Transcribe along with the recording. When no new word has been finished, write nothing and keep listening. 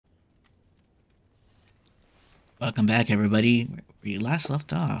Welcome back, everybody. Where we last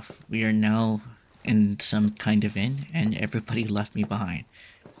left off, we are now in some kind of inn, and everybody left me behind.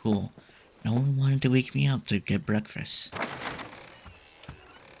 Cool. No one wanted to wake me up to get breakfast.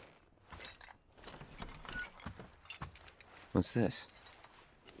 What's this?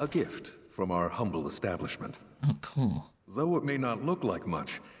 A gift from our humble establishment. Oh, cool. Though it may not look like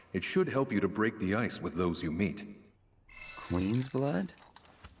much, it should help you to break the ice with those you meet. Queen's blood?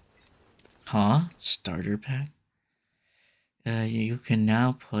 Huh? Starter pack? You can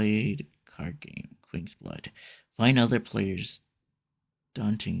now play the card game, Queen's Blood. Find other players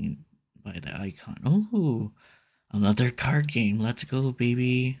daunting by the icon. Oh, another card game. Let's go,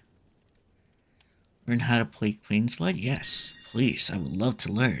 baby. Learn how to play Queen's Blood? Yes, please. I would love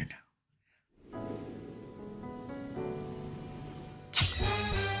to learn.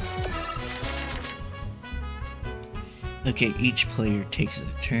 Okay, each player takes a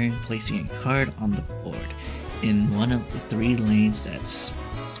turn placing a card on the board in one of the three lanes that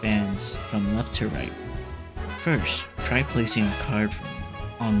spans from left to right. First, try placing a card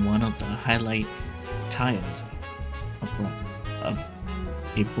on one of the highlight tiles.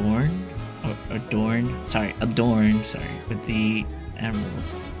 Adorned with the emerald.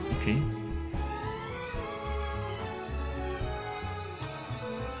 Okay.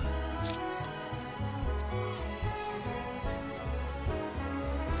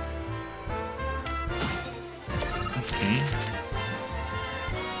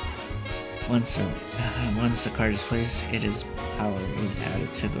 Once the card is placed, its power is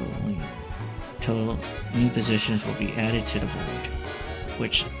added to the lane. Total new positions will be added to the board,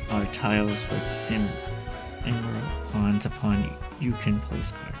 which are tiles with emerald pawns upon you can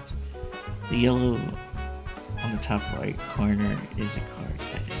place cards. The yellow on the top right corner is a card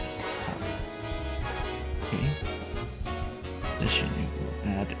that is power. Okay. Position it will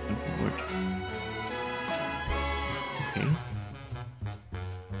add a board. Okay.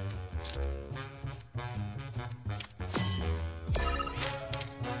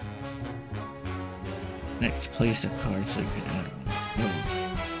 Next, place a card so you can add one.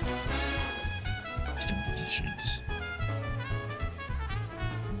 Custom positions.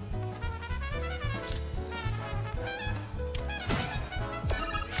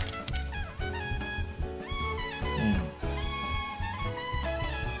 Yeah.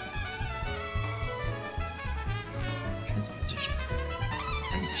 Turn the position.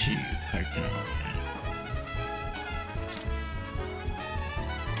 Bring two card can only add.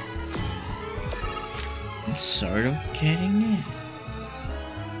 I'm sort of getting it.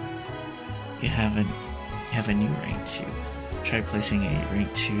 You have a new rank 2. Try placing a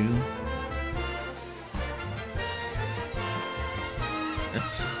rank 2.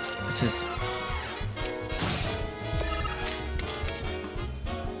 It's just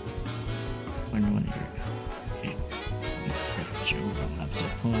when you're overlaps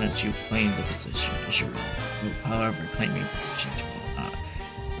opponents, you claim the position as your own. However, claiming positions will not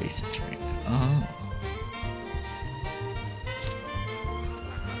base its rank. Oh.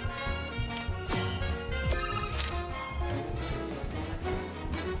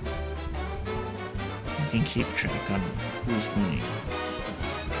 You can keep track on who's winning.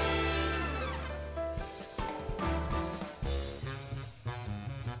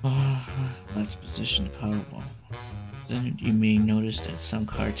 Let's position the Powerball. Then you may notice that some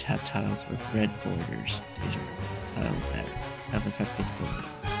cards have tiles with red borders. These are the tiles that have affected board.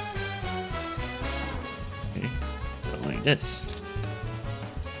 Okay, so like this.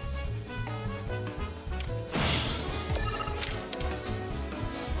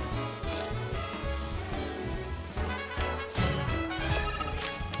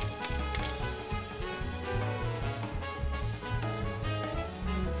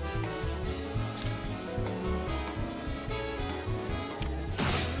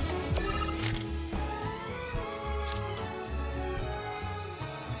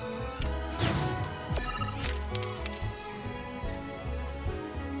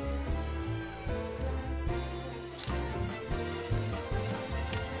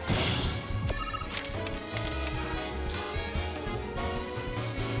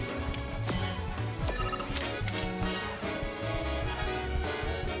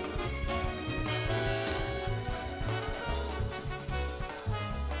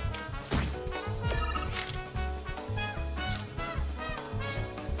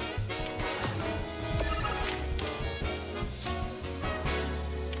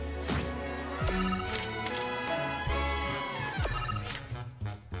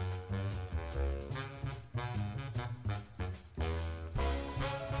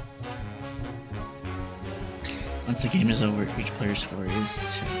 Once the game is over, each player's score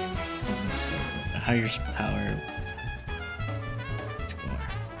is 2. higher power. Let's go.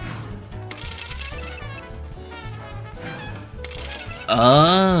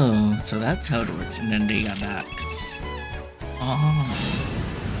 Oh, so that's how it works. And then they got back. Oh.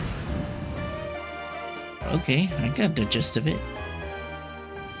 Okay, I got the gist of it.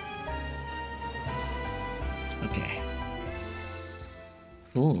 Okay.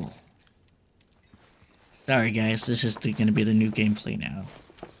 Cool. Sorry guys, this is gonna be the new gameplay now.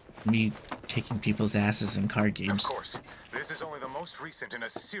 Me kicking people's asses in card games. Of course, this is only the most recent in a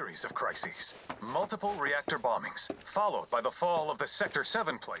series of crises. Multiple reactor bombings, followed by the fall of the Sector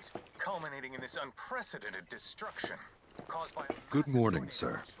 7 plate, culminating in this unprecedented destruction caused by... Good morning,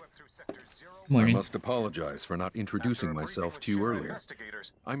 sir. Morning. I must apologize for not introducing myself to you earlier.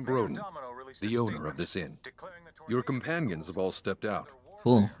 I'm Broden, the owner of this inn. Your companions have all stepped out.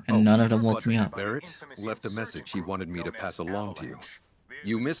 Cool, and none of them woke me up. Barrett left a message he wanted me to pass along to you.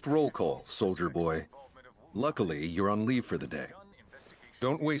 You missed roll call, soldier boy. Luckily, you're on leave for the day.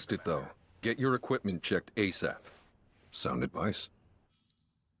 Don't waste it, though. Get your equipment checked ASAP. Sound advice?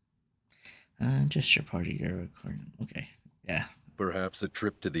 Just your party, your recording. Okay, yeah. Perhaps a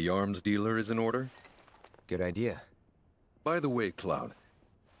trip to the arms dealer is in order? Good idea. By the way, Cloud,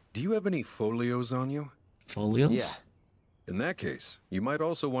 do you have any folios on you? Folios? Yeah. In that case, you might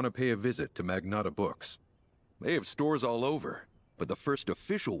also want to pay a visit to Magnata Books. They have stores all over, but the first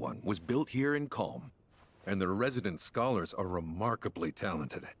official one was built here in Calm. And their resident scholars are remarkably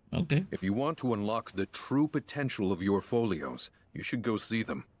talented. Okay. If you want to unlock the true potential of your folios, you should go see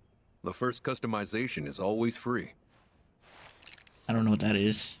them. The first customization is always free. I don't know what that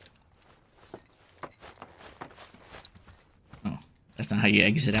is. Oh, that's not how you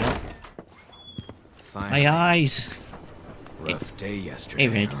exit out. Fine. My eyes! Rough day yesterday. Hey,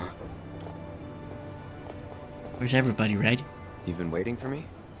 Red. Huh? Where's everybody, Red? You've been waiting for me?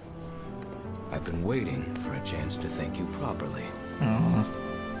 I've been waiting for a chance to thank you properly. Oh.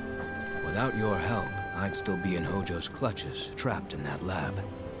 Without your help, I'd still be in Hojo's clutches, trapped in that lab.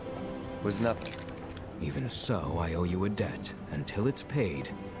 Was nothing. Even so, I owe you a debt. Until it's paid,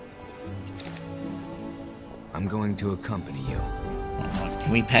 I'm going to accompany you. Oh,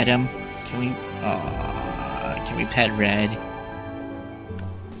 can we pet him? Can we... can we pet Red?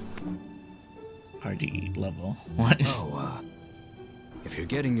 Party level. What? Oh, if you're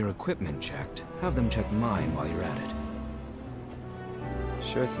getting your equipment checked, have them check mine while you're at it.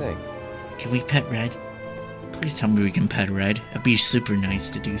 Sure thing. Can we pet Red? Please tell me we can pet Red. It'd be super nice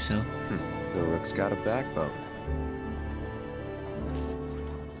to do so. The Rook's got a backbone.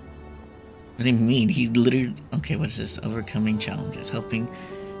 What do you mean? He literally... Okay, what's this? Overcoming challenges. Helping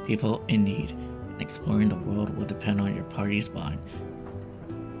people in need. Exploring the world will depend on your party's bond.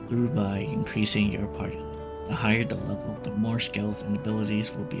 Through by increasing your party. The higher the level, the more skills and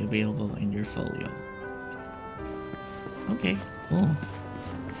abilities will be available in your folio. Okay, cool.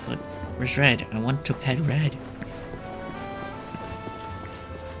 But where's Red? I want to pet Red.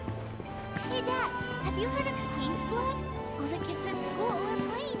 Hey Dad, have you heard of Queen's Blood? All the kids at school are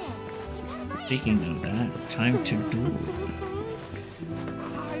playing it. You gotta buy it. Speaking of that, time to duel.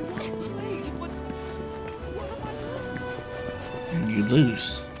 And you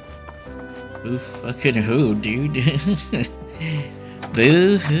lose. Boo fucking who, dude?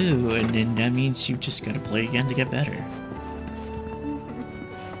 Boo hoo, and then that means you just gotta play again to get better.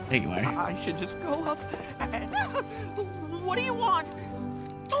 There you are. I should just go up and... What do you want?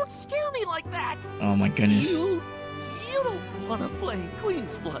 Don't scare me like that! Oh my goodness. You don't want to play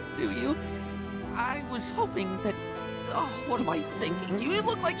Queen's Blood, do you? I was hoping that... Oh, what am I thinking? You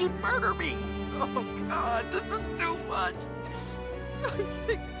look like you'd murder me! Oh God, this is too much! I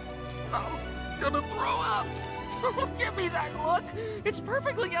think I'm gonna throw up! Don't give me that look! It's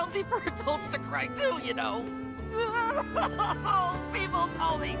perfectly healthy for adults to cry too, you know! People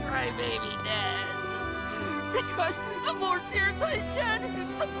call me Crybaby Dad! Because the more tears I shed,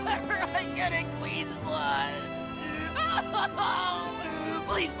 the better I get at Queen's Blood!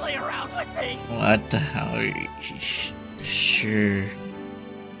 Please play around with me! What the hell? Sure.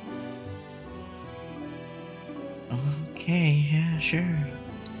 Okay, yeah, sure.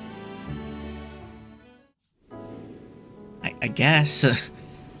 I guess.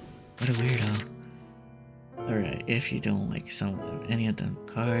 What a weirdo. Alright, if you don't like any of the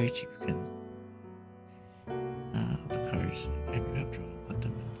cards, you can... the cards, if you have trouble, put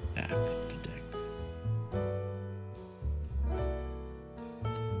them in the back of the deck.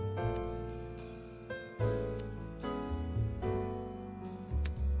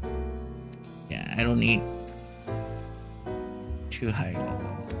 Yeah, I don't need too high level.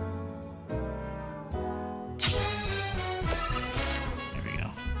 There we go.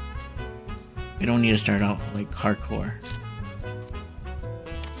 We don't need to start out like hardcore.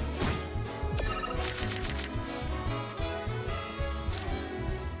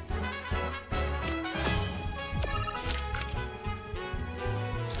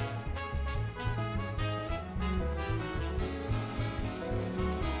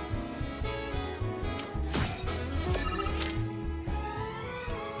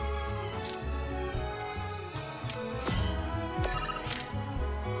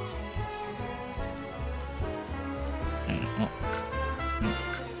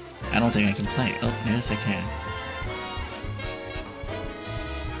 I don't think I can play. Oh, yes I can.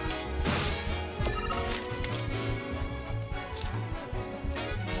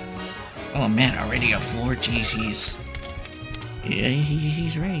 Oh man, already a 4? Jeez,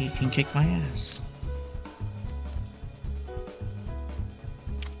 he's ready. He can kick my ass.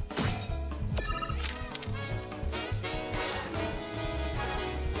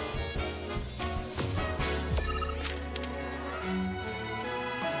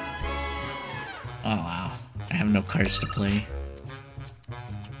 Oh wow, I have no cards to play.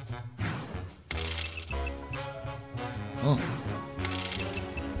 Oh.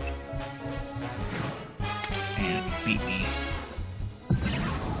 And beat me.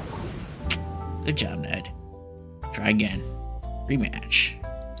 Good job, Ned. Try again. Rematch.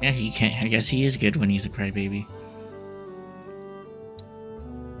 Yeah, he can't. I guess he is good when he's a crybaby.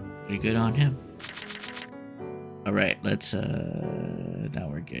 Pretty good on him. Alright, let's now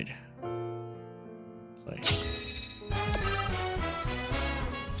we're good. Play.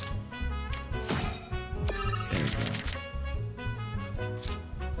 There we go.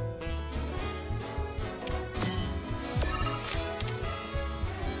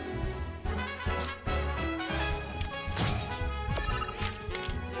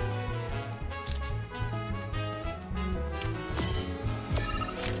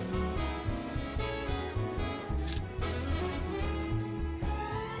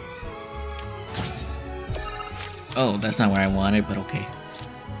 Oh, that's not where I wanted, but okay.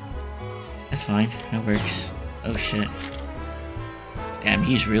 That's fine. That works. Oh shit. Damn,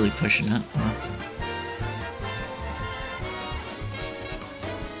 he's really pushing up, huh?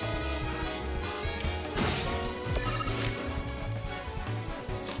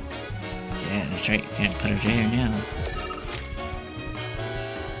 Yeah, that's right. You can't put her there now.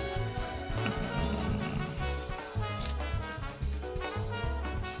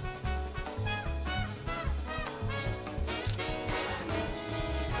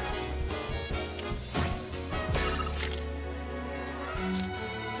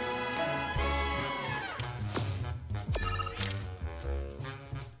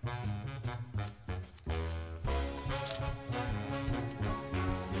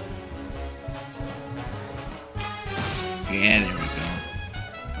 Yeah, there we go.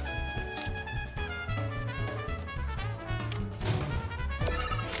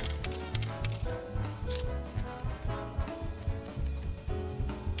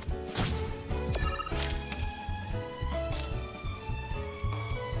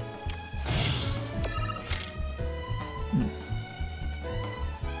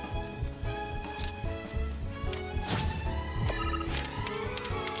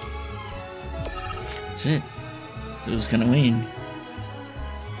 That's it. Who's gonna win?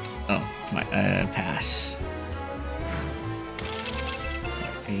 Oh, my pass.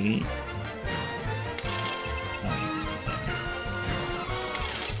 8.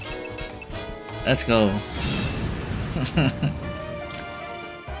 Let's go.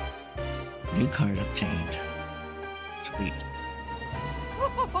 New card obtained. Sweet.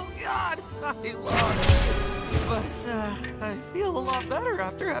 Oh god, I lost. But I feel a lot better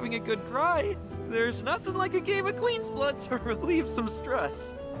after having a good cry. There's nothing like a game of Queen's Blood to relieve some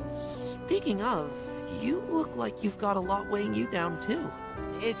stress. Speaking of, you look like you've got a lot weighing you down too.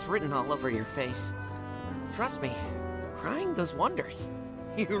 It's written all over your face. Trust me, crying does wonders.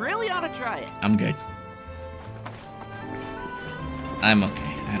 You really ought to try it. I'm good. I'm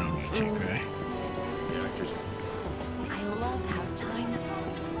okay. I don't need to cry. I love how time.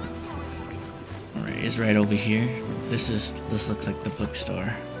 Alright, it's right over here. This looks like the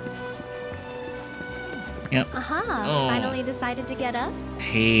bookstore. Yep. Aha! Oh. Finally decided to get up?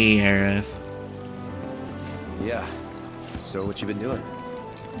 Hey, Arif. Yeah. So what you been doing?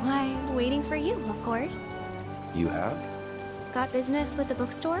 Why, waiting for you, of course. You have? Got business with the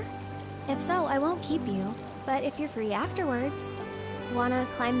bookstore? If so, I won't keep you. But if you're free afterwards, wanna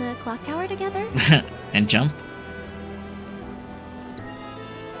climb the clock tower together? And jump?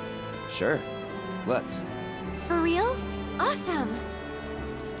 Sure. Let's. For real? Awesome!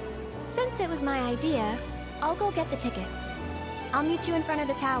 Since it was my idea, I'll go get the tickets. I'll meet you in front of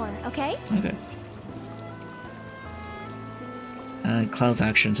the tower, okay? Okay. Cloud's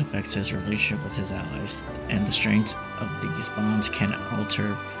actions affects his relationship with his allies, and the strength of these bonds can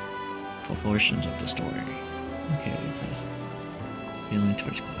alter proportions of the story. Okay, because feeling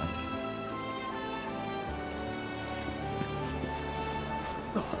towards Cloud.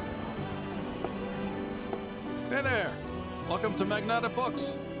 Hey there! Welcome to Magnata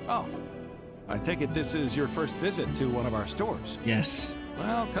Books. Oh, I take it this is your first visit to one of our stores. Yes.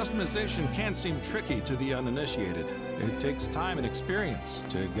 Well, customization can seem tricky to the uninitiated. It takes time and experience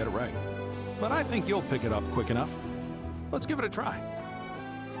to get it right. But I think you'll pick it up quick enough. Let's give it a try.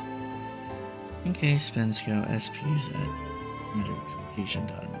 Okay, spend skill SPs at another execution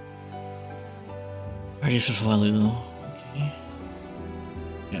done. Parties for Walu. Okay.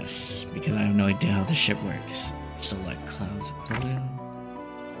 Yes, because I have no idea how the ship works. Select Cloud's equivalent.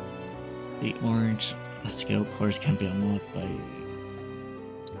 The orange skill course can be unlocked by...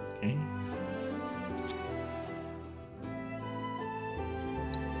 Okay.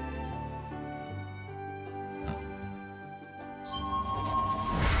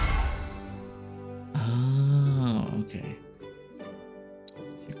 Oh, okay.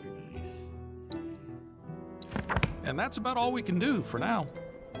 Super nice. And that's about all we can do for now.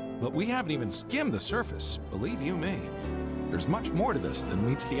 But we haven't even skimmed the surface, believe you me. There's much more to this than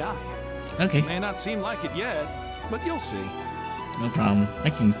meets the eye. Okay. It may not seem like it yet, but you'll see. No problem.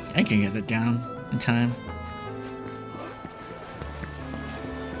 I can get it down in time.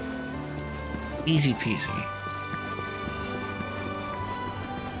 Easy peasy.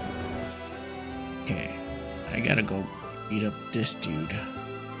 Okay. I gotta go beat up this dude.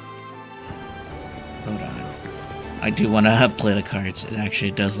 Hold on. I do want to play the cards. It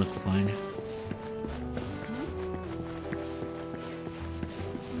actually does look fun.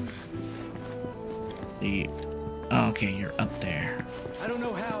 See. Oh, okay, you're up there. I don't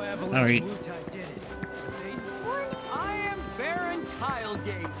know how Avalanche Alright. Wutai did it. I am Baron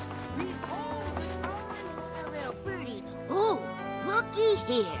Kylegate. Behold A little birdie. Ooh, looky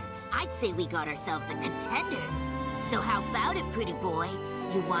here. I'd say we got ourselves a contender. So how about it, pretty boy?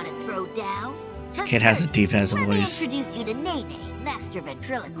 You want to throw down? This kid has a deep-ass Let me voice. introduce you to Nene, master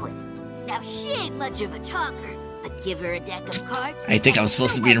ventriloquist. Now, she ain't much of a talker, but give her a deck of cards. I think I was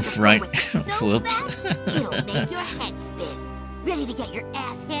supposed to be in front. So Whoops. fast, it'll make your head spin. Ready to get your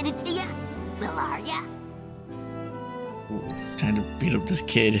ass handed to ya? Well, are ya? Ooh, time to beat up this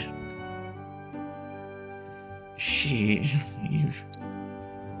kid. Shit. You...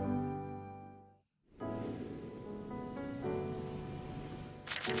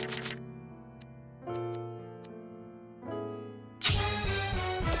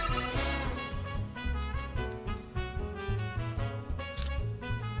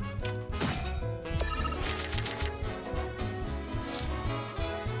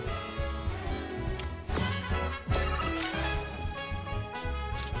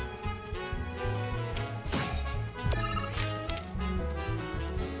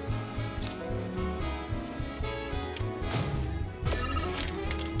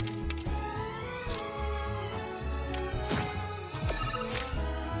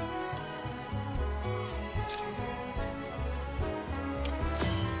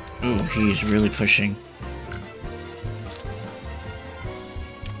 Ooh, he's really pushing.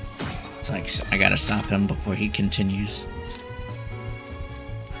 It's like, I gotta stop him before he continues.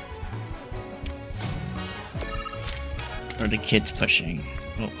 Or the kid's pushing.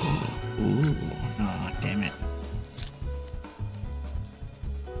 Oh. Ooh, aw, damn it.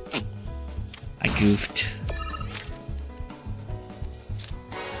 I goofed.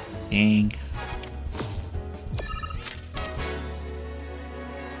 Dang.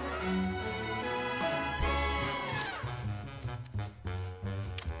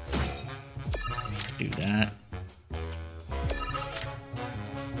 Do that.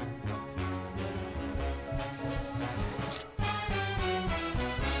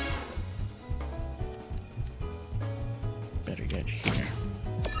 Better get here.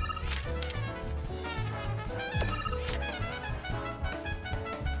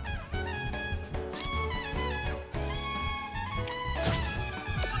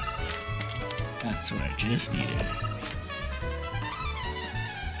 That's what I just needed.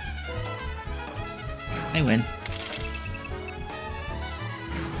 I win.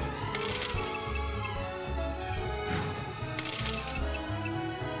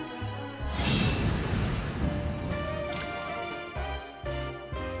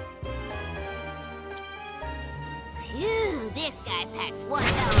 Phew, this guy packs one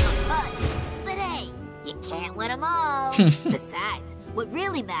hell of a punch. But hey, you can't win them all. Besides, What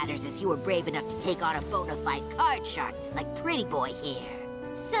really matters is you were brave enough to take on a bona fide card shark like Pretty Boy here.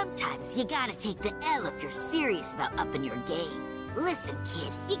 Sometimes you gotta take the L if you're serious about upping your game. Listen,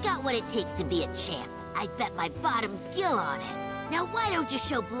 kid, you got what it takes to be a champ. I'd bet my bottom gill on it. Now why don't you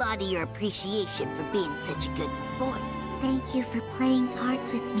show Blondie your appreciation for being such a good sport? Thank you for playing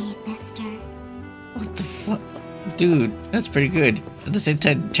cards with me, mister. What the fuck? Dude, that's pretty good. At the same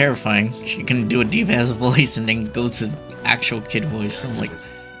time, terrifying. She can do a Diva's voice and then go to actual kid voice. I'm like,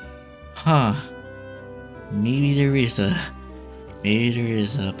 huh. Maybe there is a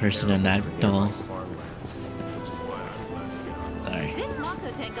person in that doll. Sorry. This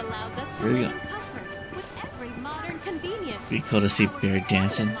Mako tank allows us to Here we live go. in comfort with every modern convenience. Pretty cool to see Bear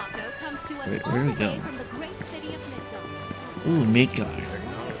dancing. Where do we go? Ooh, Midgard.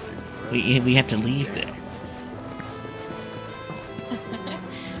 We have to leave there.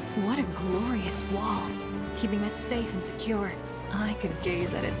 What a glorious wall, keeping us safe and secure. I could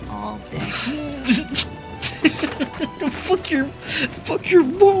gaze at it all day. Fuck your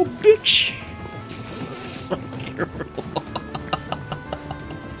wall, bitch. Fuck your wall.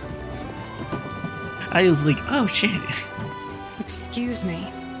 I was like, oh shit. Excuse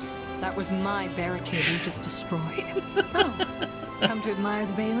me. That was my barricade you just destroyed. Oh, come to admire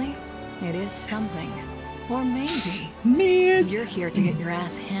the Bailey? It is something. Or maybe Man, you're here to get your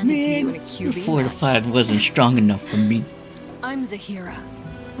ass handed to you in a your QB fortified wasn't strong enough for me. I'm Zahira.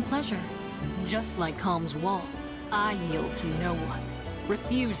 A pleasure. Just like Calm's wall, I yield to no one,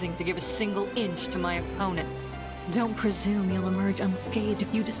 refusing to give a single inch to my opponents. Don't presume you'll emerge unscathed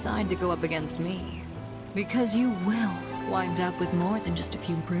if you decide to go up against me. Because you will wind up with more than just a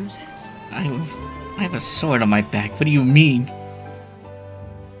few bruises. I have a sword on my back. What do you mean?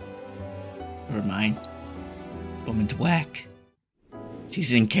 Never mind. Woman's whack.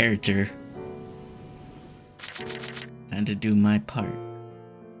 She's in character. Time to do my part.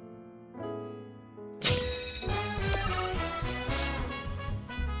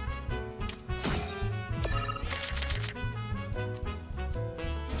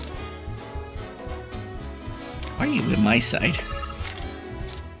 Are you at my side?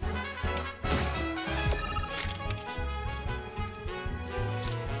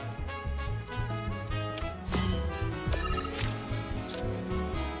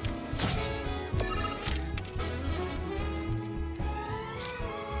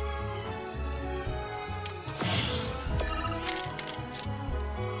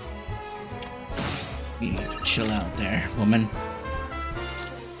 You need to chill out there, woman.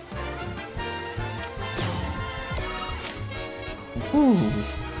 Ooh,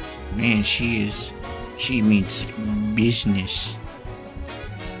 man, she means business.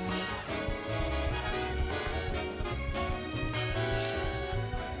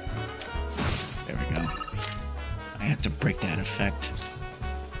 There we go. I have to break that effect.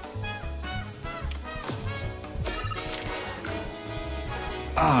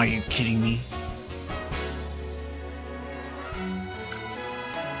 Oh, are you kidding me?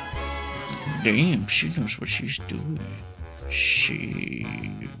 Damn, she knows what she's doing.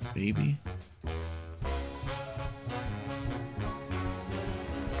 Baby.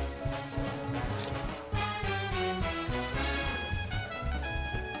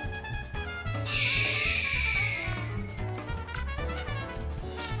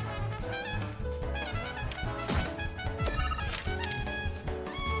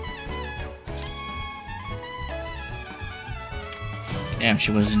 Damn,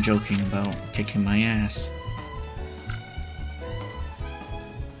 she wasn't joking about kicking my ass.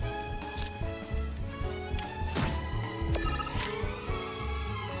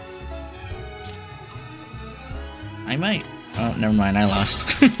 I might. Oh, never mind, I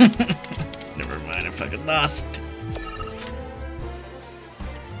lost. Never mind, I fucking lost.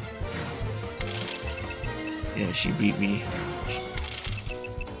 Yeah, she beat me.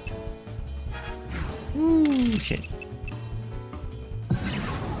 Ooh, shit.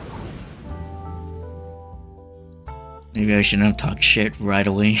 Maybe I shouldn't have talked shit right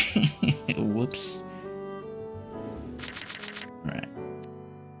away. Whoops. Alright.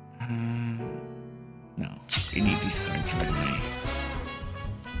 No, we need these cards right away.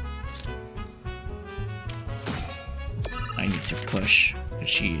 I need to push, because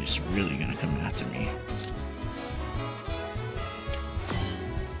she is really gonna come after me.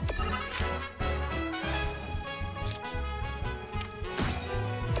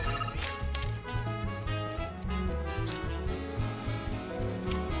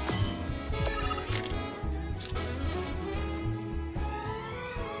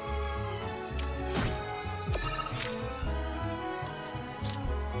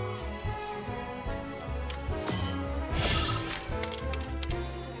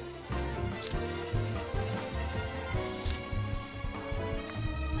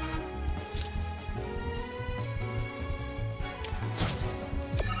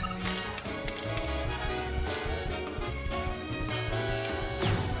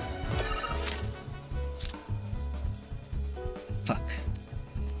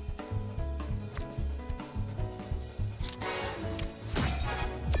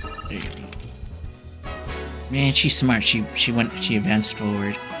 There you go. Man, she's smart. She advanced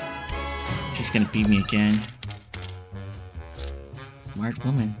forward. She's gonna beat me again. Smart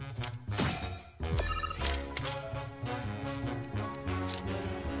woman.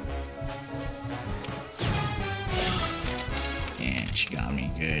 And she got me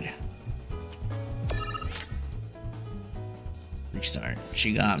good. Restart.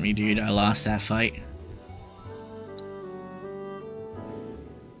 She got me, dude. I lost that fight.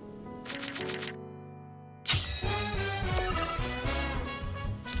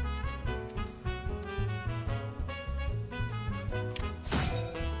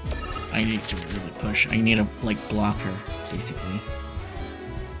 I need to really push. I need to, like, block her, basically.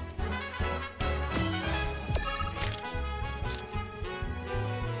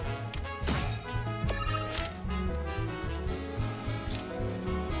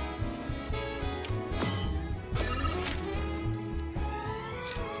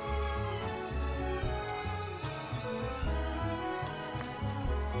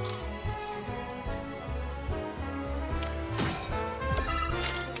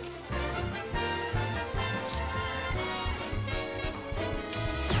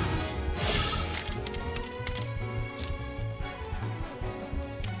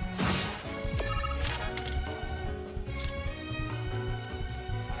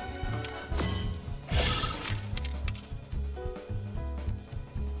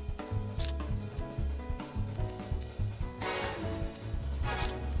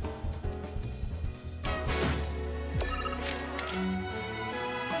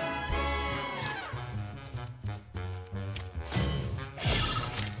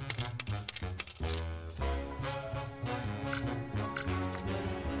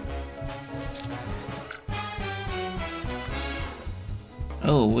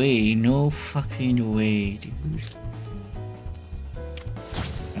 Oh wait, no fucking way, dude.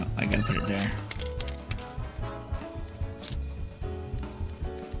 Oh, I gotta put it there.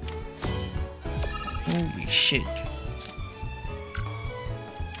 Holy shit.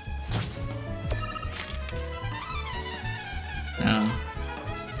 No.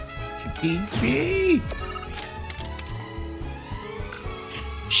 She beat me!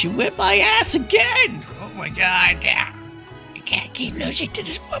 She whipped my ass again! Oh my god, yeah. Can't keep losing to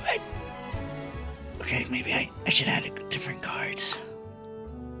this woman. Okay, maybe I should add different cards.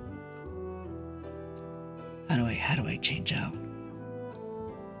 How do I change out?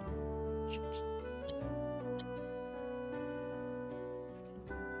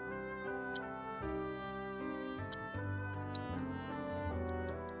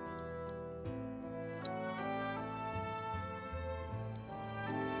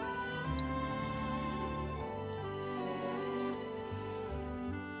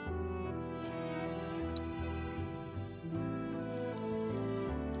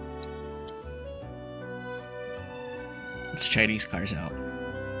 Let's try these cars out.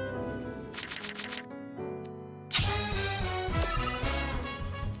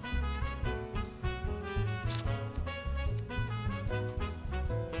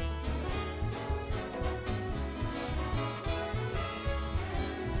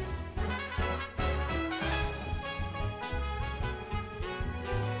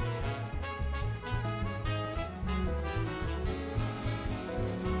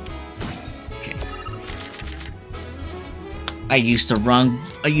 I used the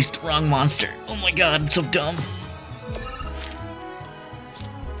wrong monster. Oh my god, I'm so dumb.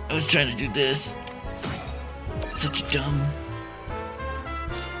 I was trying to do this. Such a dumb.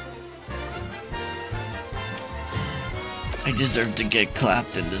 I deserve to get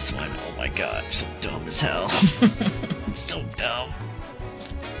clapped in this one. Oh my god, I'm so dumb as hell. I'm so dumb.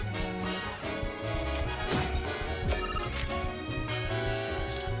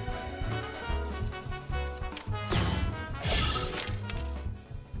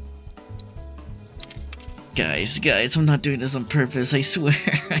 Guys, I'm not doing this on purpose, I swear.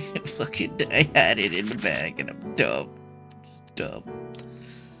 I had it in the bag and I'm dumb. Dumb.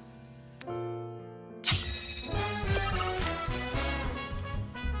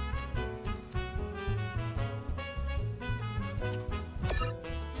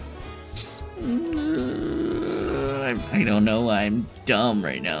 I don't know why I'm dumb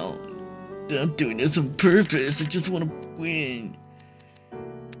right now. I'm doing this on purpose, I just want to win.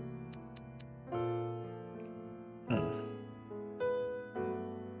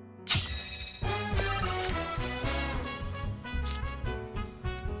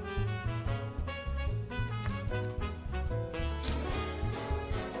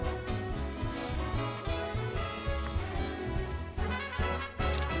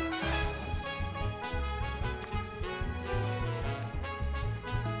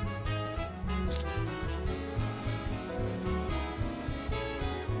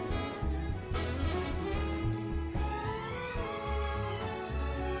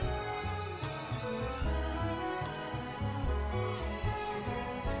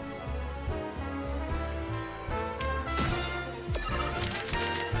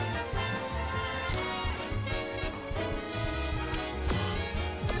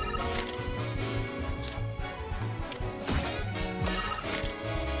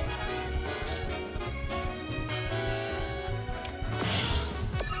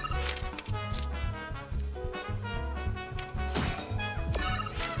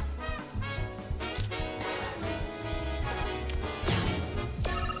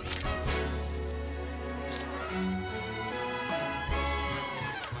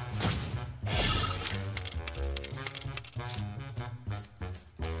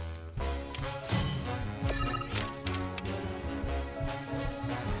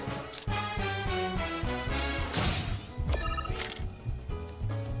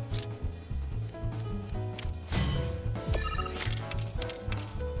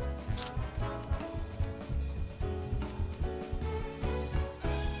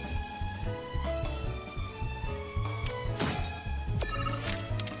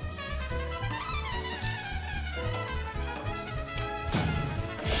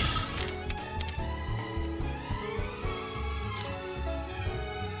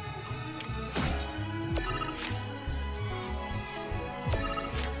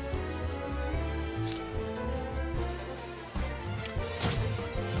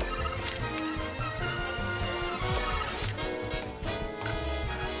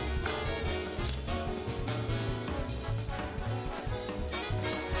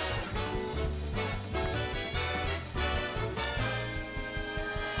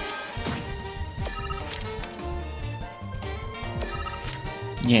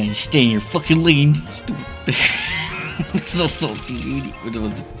 Yeah, you stay in your fucking lane, you stupid. So salty,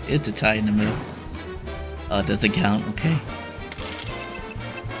 dude. It's a tie in the middle. Oh, it doesn't count. Okay.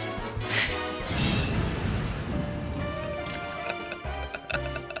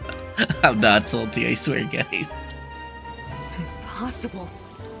 I'm not salty, I swear, guys. Impossible.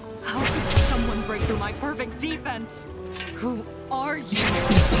 How could someone break through my perfect defense? Who are you?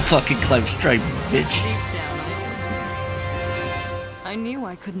 Fucking climb stripe, bitch. Deep down, I always knew. I knew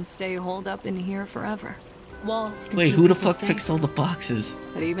I couldn't stay holed up in here forever. Walls can Wait, keep who the people fuck safe, fixed all the boxes?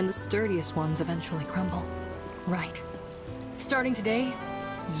 but even the sturdiest ones eventually crumble. Right. Starting today,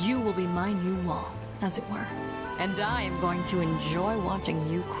 you will be my new wall, as it were. And I am going to enjoy watching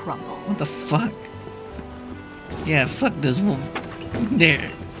you crumble. What the fuck? Yeah, fuck this one.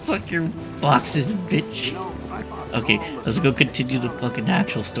 There. Fuck your boxes, bitch. Okay, let's go continue the fucking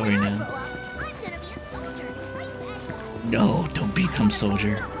actual story now. No, don't become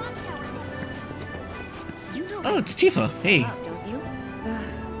soldier. Oh, it's Tifa. Hey.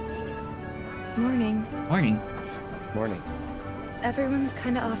 Morning. Morning. Morning. Everyone's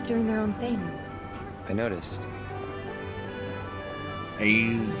kind of off doing their own thing. I noticed. Are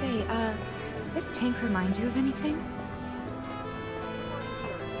you... Say, this tank remind you of anything?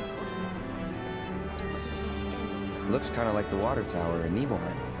 Looks kind of like the water tower in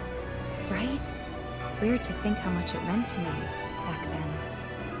Nibelheim. Right? Weird to think how much it meant to me back then,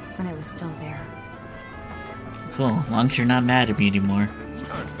 when I was still there. Cool, as long as you're not mad at me anymore.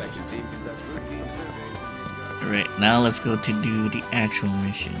 Alright, now let's go to do the actual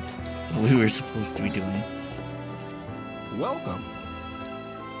mission. What we were supposed to be doing. Welcome.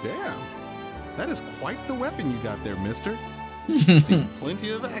 Damn. That is quite the weapon you got there, mister. Seen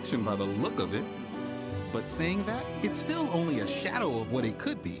plenty of action by the look of it. But saying that, it's still only a shadow of what it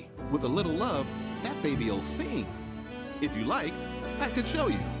could be. With a little love, that baby'll sing. If you like, I could show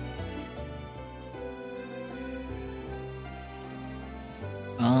you.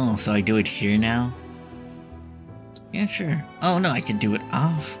 Oh, so I do it here now? Yeah, sure. Oh no, I can do it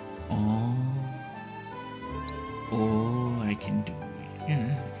off. Oh. Oh, I can do it.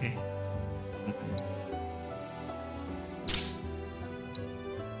 Yeah, okay.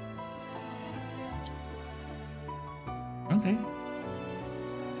 Okay.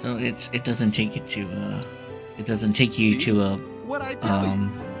 So it doesn't take you to it doesn't take you to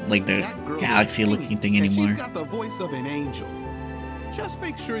like the galaxy looking thing anymore. She's got the voice of an angel. Just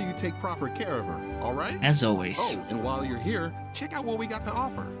make sure you take proper care of her, all right? As always. Oh, and while you're here, check out what we got to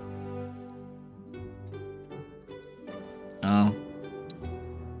offer. Oh.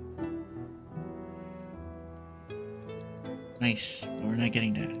 Nice. But we're not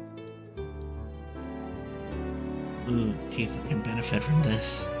getting that. Ooh, Tifa can benefit from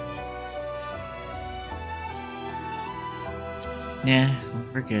this. Yeah,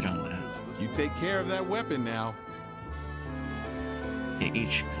 we're good on that. You take care of that weapon now. Yeah,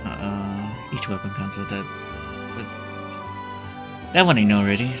 each weapon comes with that. That one I know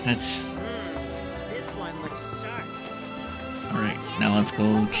already. That's. This one looks sharp. Alright, now let's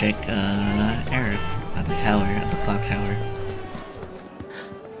go check Eric at the tower, at the clock tower.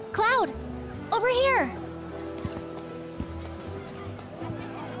 Cloud! Over here!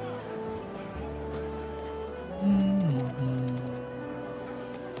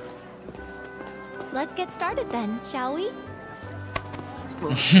 Let's get started then, shall we?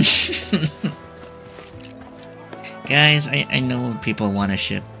 Guys, I know people want to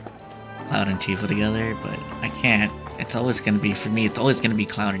ship Cloud and Tifa together, but I can't. It's always gonna be, for me, it's always gonna be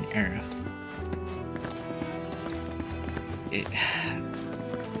Cloud and Aerith.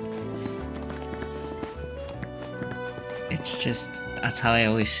 It's just, that's how I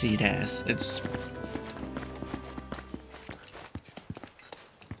always see it as. It's...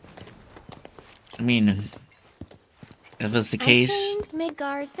 I mean, if it's the case... I think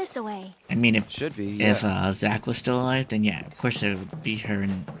Midgar's this away. I mean, if Should be, if Zack was still alive, then yeah, of course it would be her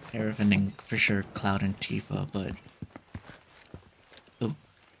and Aerith, and then for sure Cloud and Tifa, but... Ooh.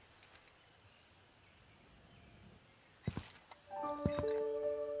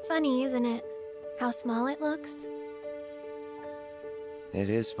 Funny, isn't it? How small it looks. It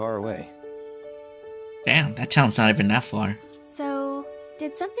is far away. Damn, that town's not even that far. So,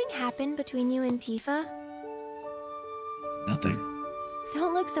 did something happen between you and Tifa? Nothing.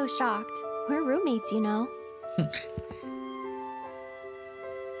 Don't look so shocked. We're roommates, you know.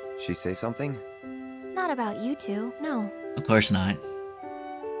 She say something? Not about you two, no. Of course not.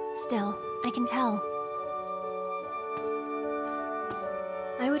 Still, I can tell.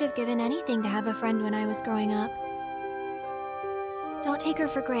 I would have given anything to have a friend when I was growing up. Don't take her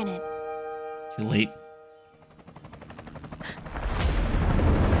for granted. Too late.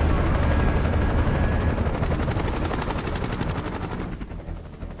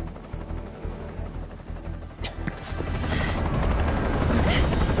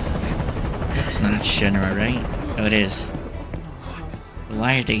 It's not Shinra, right? Oh, it is.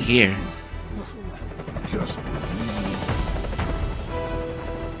 Why are they here? Just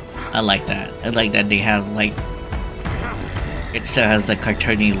I like that. I like that they have, like... It still has a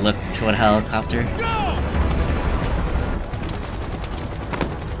cartoony look to a helicopter.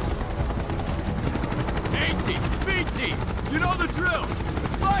 A-Team, B-Team, you know the drill.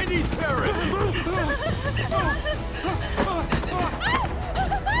 Find these terrorists.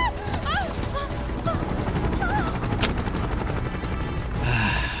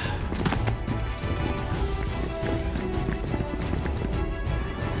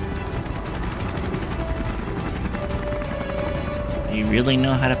 You really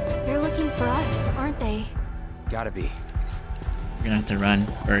know how to... They're looking for us, aren't they? Gotta be. You're gonna have to run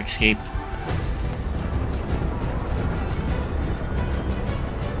or escape.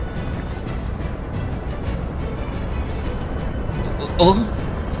 Oh!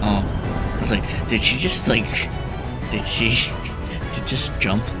 Oh. I was like, did she just like... Did she just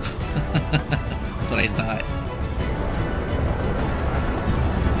jump? That's what I thought.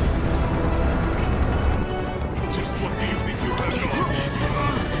 Just what do you think you have done?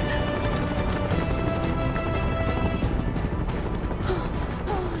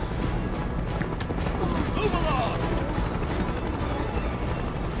 Move along!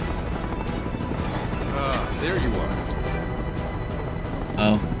 Ah, there you are.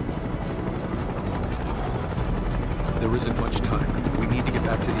 Oh. There isn't much time. We need to get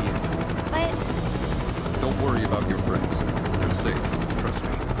back to the inn. But Don't worry about your friends. They're safe. Trust me.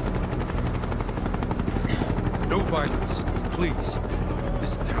 No violence, please.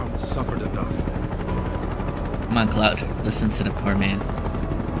 This town suffered enough. Come on, Cloud. Listen to the poor man.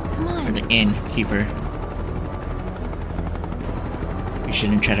 come Or on. the innkeeper. You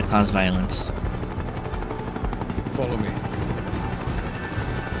shouldn't try to cause violence. Follow me.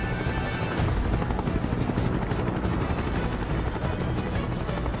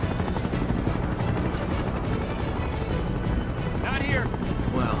 Not here.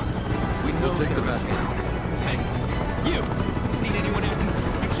 Well, we know We'll take the they're back in now. town. Hey, you. Seen anyone acting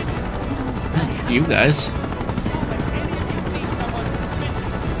suspicious? You guys.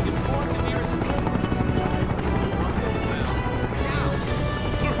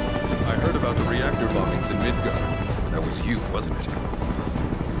 I heard about the reactor bombings in Midgard. That was you, wasn't it?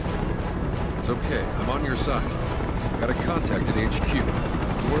 It's okay. I'm on your side. Got a contact at HQ. You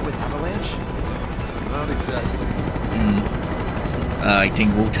were with Avalanche? Not exactly. I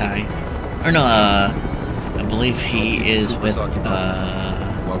think Wu-Tai. Or no, I believe he is with,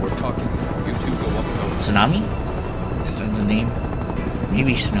 While we're talking, you two go up and over. Tsunami? Is that the name?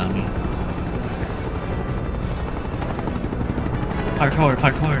 Maybe Tsunami. Parkour,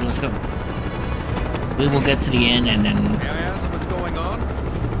 parkour, let's go. We will get to the inn and then... May I ask what's going on?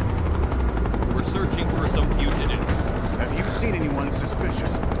 We're searching for some fugitives. Have you seen anyone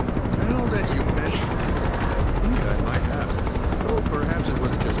suspicious? Now that you mention it, I think I might have. Though perhaps it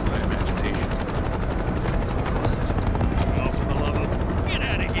was just my imagination. Was it? Oh, for the love of... Get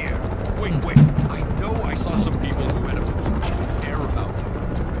out of here! Wait. I know I saw some people who had a fugitive air about them.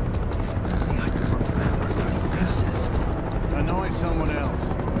 Only I could remember their faces. Annoy someone else.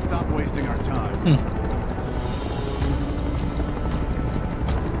 Stop wasting our time.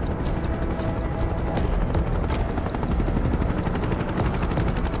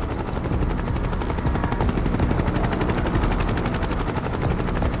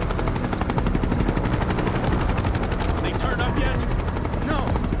 They turned up yet? No,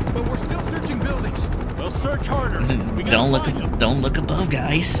 but we're still searching buildings. We'll search harder. We gotta find them. Don't look above,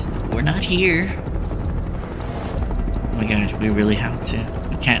 guys. We're not here. Oh my god, we really have to.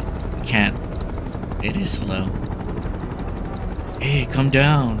 We can't. It is slow. Hey, come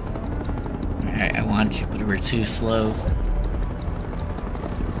down. I want to, but we're too slow.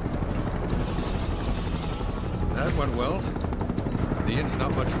 That went well. The inn's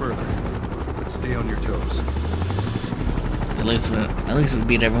not much further, but stay on your toes. At least we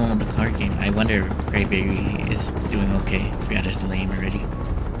beat everyone with the card game. I wonder if Greyberry is doing okay. If we got his name already.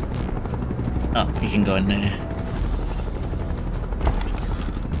 Oh, you can go in there.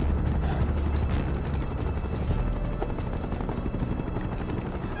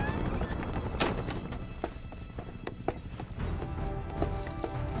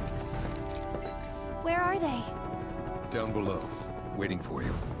 Where are they? Down below, waiting for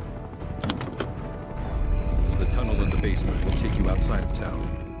you. The tunnel in the basement will take you outside of town.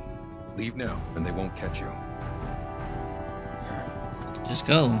 Leave now, and they won't catch you. Just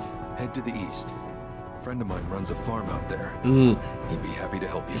go. Head to the east. A friend of mine runs a farm out there. Ooh. He'd be happy to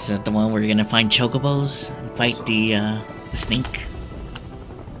help you. Is that the one where you're gonna find chocobos and fight the snake?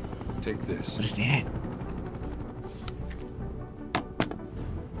 Take this. What is that?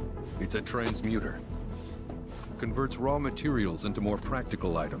 It's a transmuter. Converts raw materials into more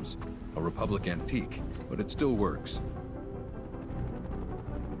practical items. A Republic antique, but it still works.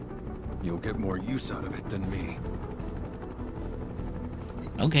 You'll get more use out of it than me.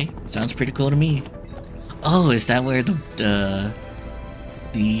 Okay, sounds pretty cool to me. Oh, is that where the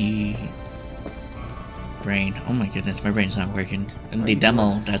brain? Oh my goodness, my brain's not working. In the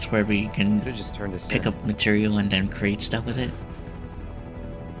demo, that's where we can just turned this pick up material and then create stuff with it.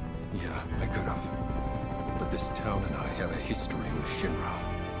 Yeah, I could have. But this town and I have a history with Shinra.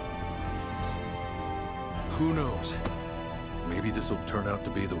 Who knows? Maybe this will turn out to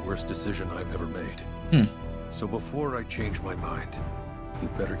be the worst decision I've ever made. So before I change my mind, you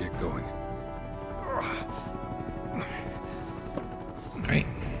better get going. Alright.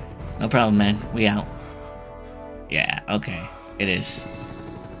 No problem, man. We out. Yeah, okay. It is.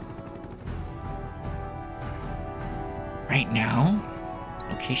 Right now?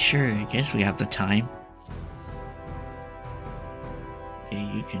 Okay, sure. I guess we have the time. Okay,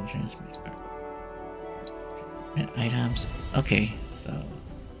 you can transmit items. Okay, so...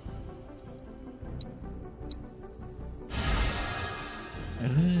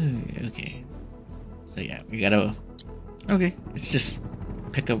 okay. So yeah, we gotta... Okay, let's just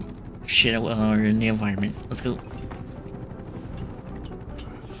pick up shit while we're in the environment. Let's go.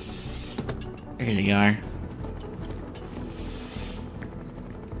 There they are.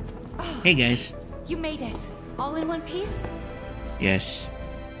 Oh, hey guys. You made it. All in one piece? Yes.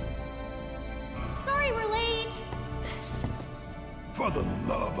 Sorry we're late. For the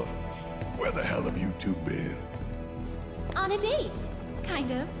love of... Where the hell have you two been? On a date.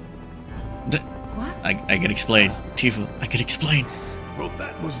 Kind of. What? I can explain. Tifa, I can explain. Well,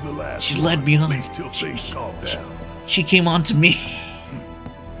 that was the last She led me on. At least till things calm down. She came on to me.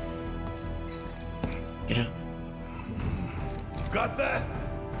 Get up. Got that?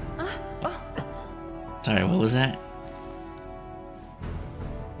 Sorry, what was that?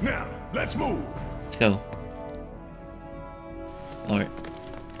 Now, let's move. Let's go. Alright.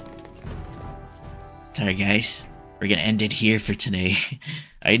 Sorry guys. We're gonna end it here for today.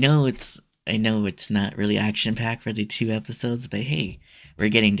 I know it's not really action-packed for the 2 episodes, but hey, we're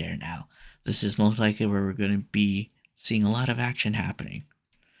getting there now. This is most likely where we're gonna be seeing a lot of action happening.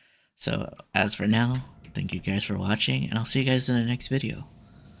 So, as for now, thank you guys for watching, and I'll see you guys in the next video.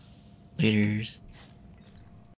 Laters.